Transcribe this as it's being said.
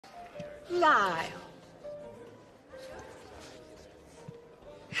Lyle.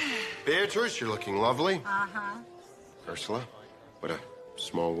 Beatrice, you're looking lovely. Uh-huh. Ursula, what a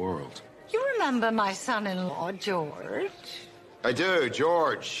small world. You remember my son-in-law, George? I do,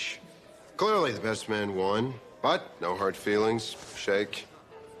 George. Clearly the best man won, but no hard feelings. Shake.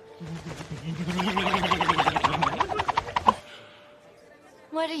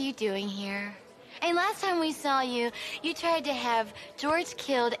 What are you doing here? And last time we saw you, you tried to have George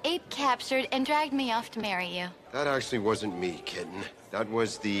killed, Ape captured, and dragged me off to marry you. That actually wasn't me, kitten. That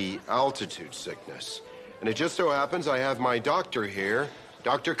was the altitude sickness. And it just so happens I have my doctor here,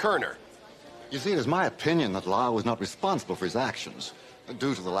 Dr. Kerner. You see, it is my opinion that Lyle was not responsible for his actions,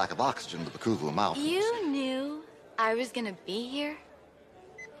 due to the lack of oxygen in the Bakuvu Mountains. You knew I was gonna be here?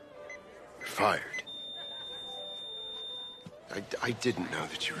 You're fired. I didn't know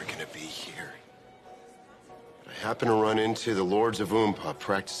that you were gonna be here. I happened to run into the Lords of Oompa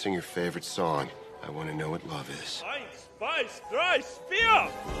practicing your favorite song. I want to know what love is. 1, 2, 3, 4!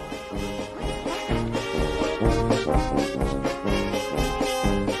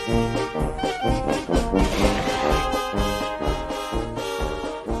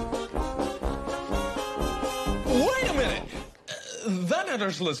 Wait a minute! That not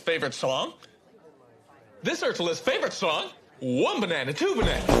Ursula's favorite song. This Ursula's favorite song. 1 banana, 2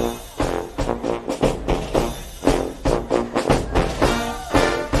 banana.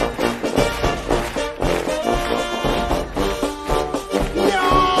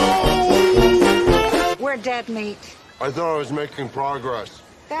 We're dead meat. I thought I was making progress.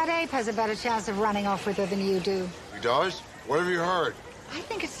 That ape has a better chance of running off with her than you do. He does? What have you heard? I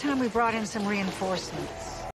think it's time we brought in some reinforcements.